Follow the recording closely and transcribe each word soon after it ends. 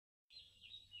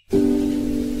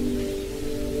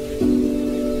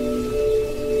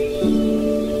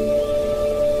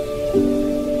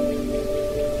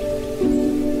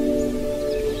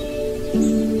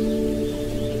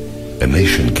A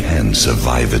nation can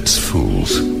survive its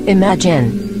fools.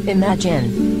 Imagine.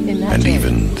 And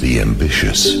even the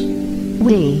ambitious.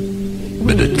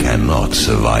 But it cannot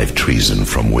survive treason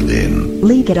from within.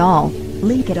 Leak it all.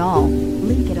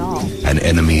 An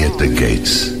enemy at the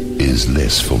gates is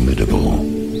less formidable,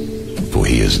 for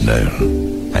he is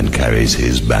known and carries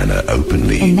his banner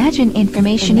openly. Imagine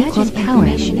information equals power.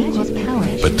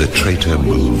 But the traitor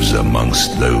moves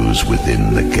amongst those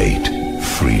within the gate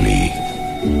freely.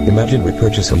 Imagine we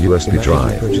purchase a USB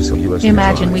drive.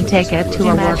 Imagine we take it to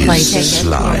a workplace. His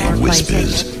sly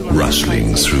whispers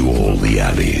rustling through all the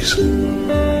alleys,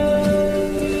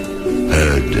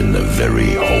 heard in the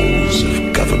very halls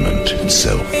of government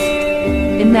itself.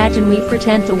 Imagine we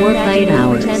pretend to work late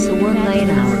hours.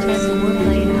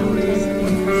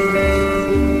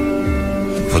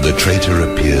 For the traitor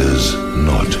appears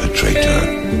not a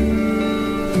traitor.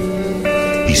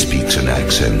 He speaks in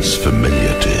accents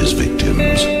familiar to his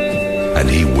victims, and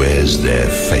he wears their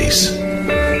face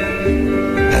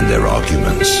and their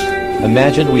arguments.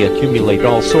 Imagine we accumulate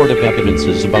all sort of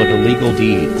evidences about illegal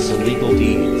deeds.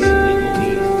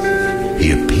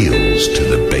 He appeals to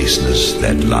the baseness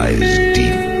that lies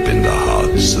deep in the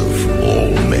hearts of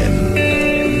all men.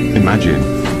 Imagine.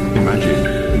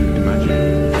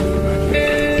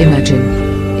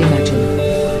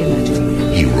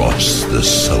 He rots the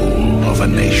soul of a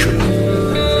nation.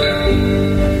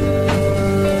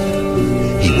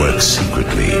 He works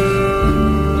secretly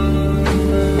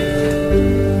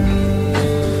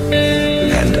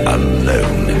and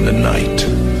unknown in the night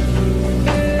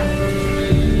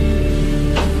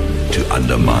to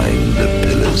undermine the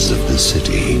pillars of the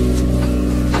city.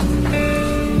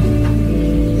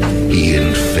 He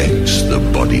infects the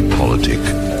body politic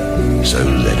so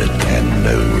that it can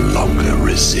no longer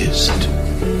resist.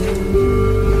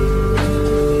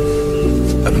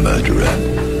 A murderer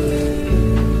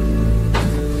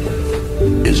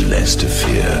is less to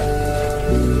fear.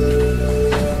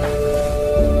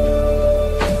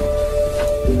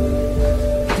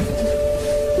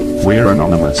 We're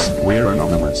anonymous.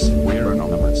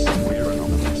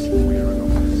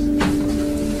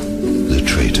 The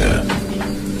traitor.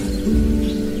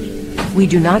 We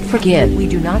do not forget. We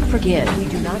do not forget.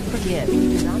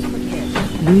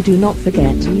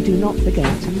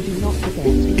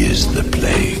 Is the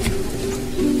plague.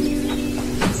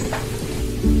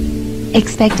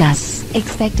 Expect us.